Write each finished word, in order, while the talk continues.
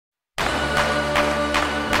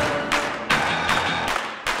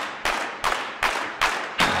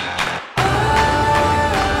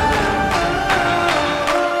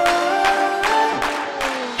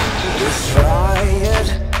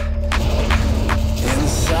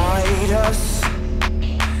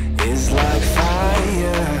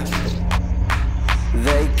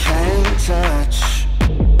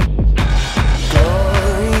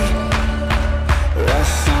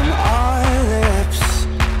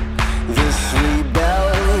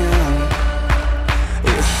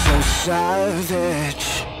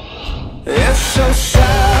savage. It's so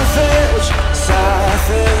savage,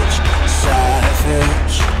 savage,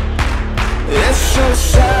 savage. It's so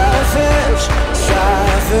savage,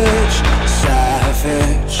 savage,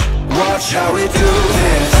 savage. Watch how we do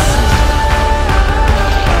this.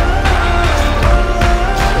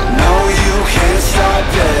 No, you can't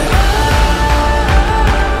stop it.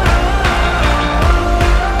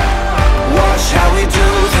 Watch how we do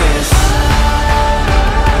this.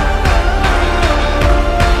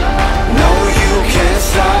 No, you can't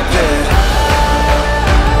stop it.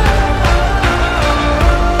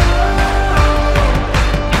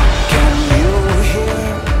 Can you hear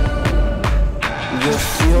the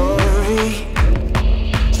fury?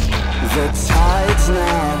 The tides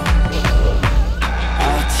now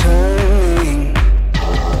are turning.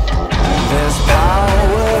 There's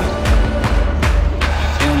power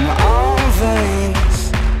in our veins.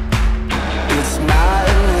 It's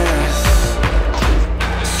madness,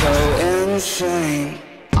 so insane.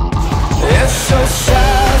 It's so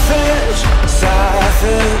savage,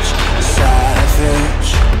 savage, savage.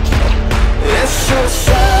 It's so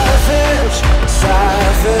savage,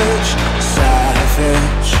 savage,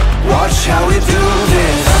 savage. Watch how we do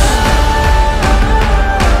this.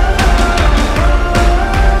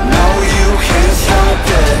 No, you can't stop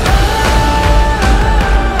it.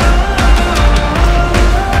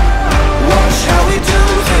 Watch how we do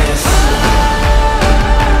this.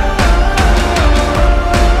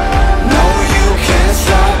 No, you can't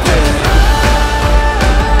stop it.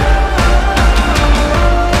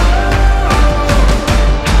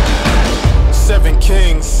 Seven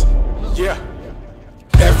kings, yeah.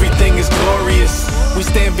 Everything is glorious, we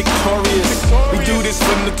stand victorious. We do this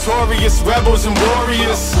for notorious rebels and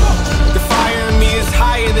warriors. The fire in me is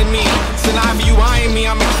higher than me. It's an eye you eyeing me,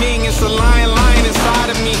 I'm a king. It's a lion lying inside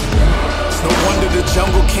of me. It's no wonder the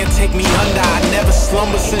jungle can't take me under. I never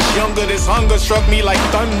slumber since younger. This hunger struck me like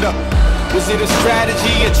thunder. Was it a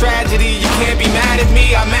strategy, a tragedy? You can't be mad at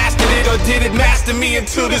me. I mastered it, or did it master me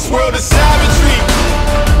into this world of savagery?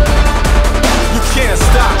 You can't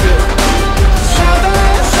stop it.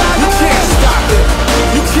 You can't stop it.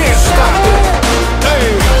 You can't stop it.